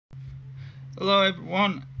Hello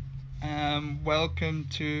everyone, welcome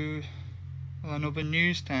to another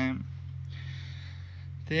news time.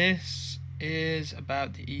 This is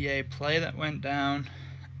about the EA Play that went down,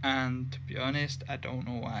 and to be honest, I don't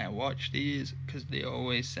know why I watch these because they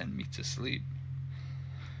always send me to sleep.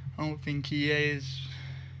 I don't think EA's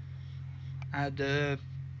had a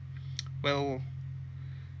well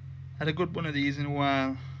had a good one of these in a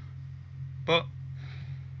while. But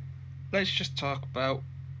let's just talk about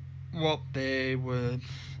what they were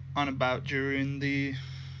on about during the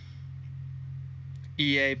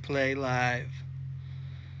EA Play Live.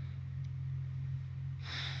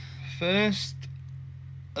 First,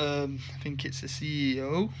 I think it's the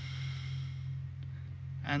CEO,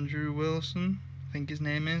 Andrew Wilson, I think his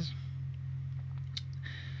name is,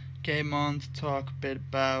 came on to talk a bit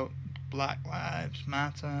about Black Lives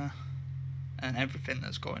Matter and everything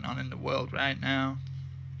that's going on in the world right now.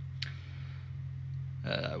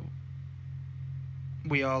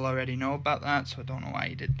 We all already know about that, so I don't know why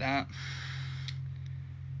he did that.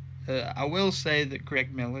 I will say that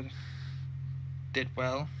Greg Miller did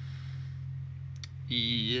well.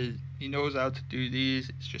 He knows how to do these.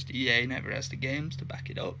 It's just EA never has the games to back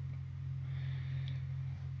it up.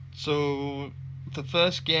 So the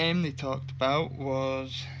first game they talked about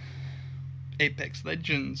was Apex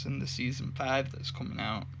Legends and the Season 5 that's coming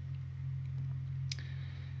out.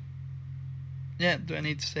 Yeah, do I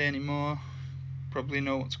need to say any more? Probably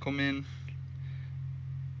know what's coming.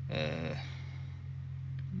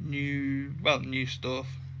 New stuff.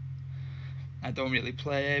 I don't really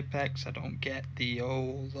play Apex. I don't get the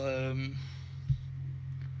old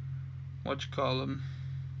what you call them?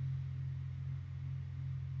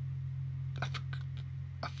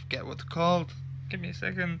 I forget what they're called. Give me a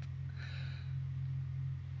second.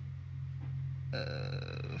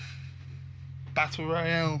 Battle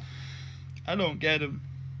Royale. I don't get them,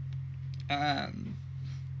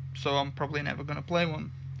 so I'm probably never gonna play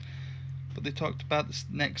one. But they talked about this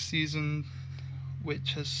next season,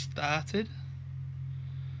 which has started.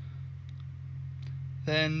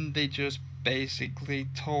 Then they just basically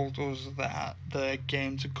told us that the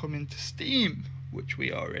games are coming to Steam, which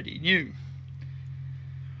we already knew.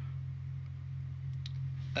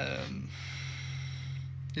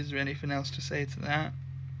 Is there anything else to say to that?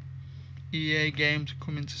 EA games are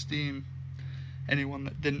coming to Steam. Anyone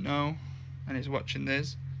that didn't know and is watching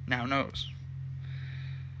this now knows.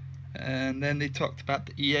 And then they talked about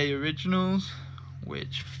the EA Originals,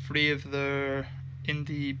 which 3 of their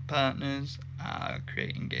indie partners are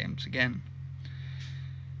creating games again.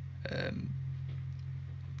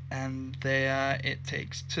 And they are It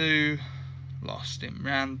Takes Two, Lost in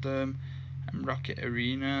Random, and Rocket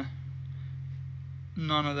Arena.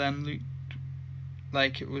 None of them looked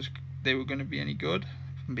like they were going to be any good,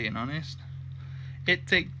 if I'm being honest. It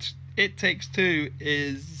Takes Two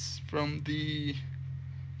is from the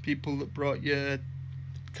people that brought you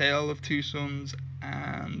Tale of Two Sons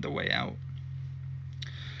and The Way Out.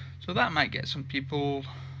 So that might get some people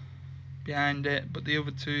behind it, but the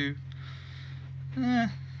other two,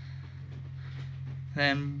 Then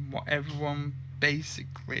what everyone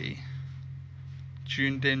basically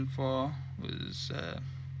tuned in for was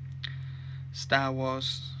Star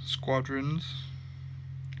Wars Squadrons.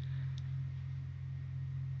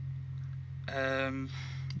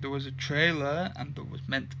 There was a trailer and there was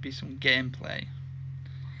meant to be some gameplay.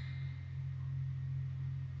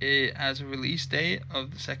 It has a release date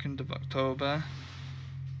of the 2nd of October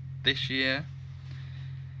this year.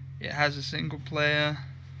 It has a single player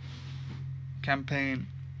campaign.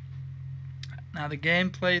 Now the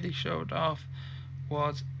gameplay they showed off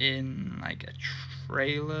was in like a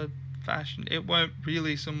trailer fashion. It weren't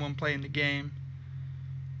really someone playing the game.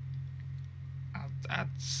 I'd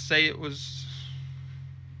say it was,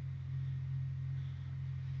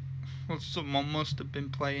 well, someone must have been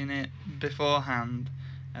playing it beforehand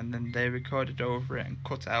and then they recorded over it and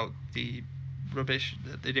cut out the rubbish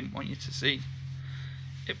that they didn't want you to see.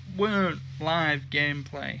 It weren't live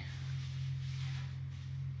gameplay.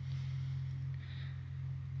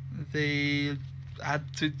 They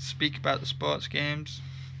had to speak about the sports games.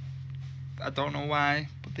 I don't know why,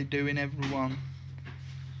 but they do in every one.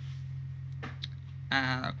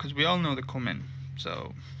 Because we all know they're coming.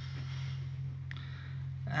 So,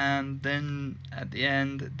 and then at the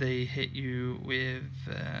end they hit you with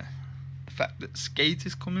the fact that Skate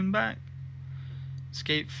is coming back.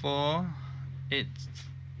 Skate 4. They've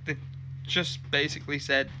just basically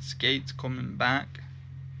said Skate's coming back.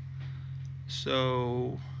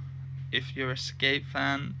 So if you're a Skate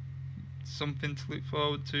fan, something to look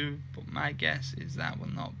forward to, but my guess is that will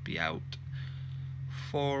not be out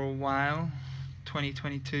for a while.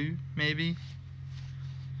 2022 maybe.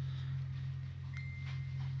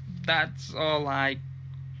 That's all I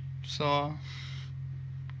saw.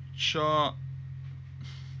 Short,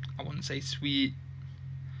 I wouldn't say sweet,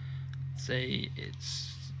 say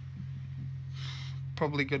it's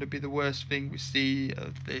probably going to be the worst thing we see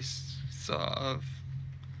of this sort of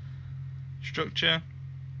structure.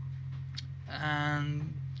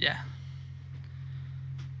 And yeah,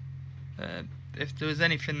 if there was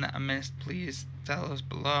anything that I missed, please tell us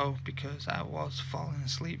below, because I was falling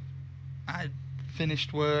asleep. I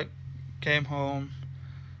finished work, came home,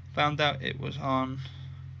 found out it was on,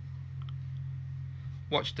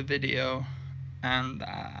 watched the video, and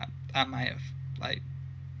I might have like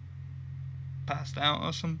passed out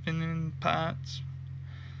or something in parts,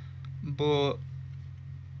 but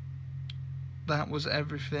that was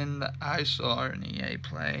everything that I saw in EA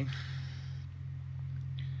Play.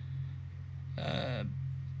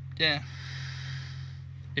 Yeah,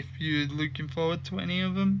 if you're looking forward to any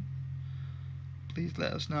of them, please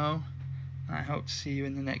let us know, and I hope to see you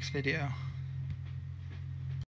in the next video.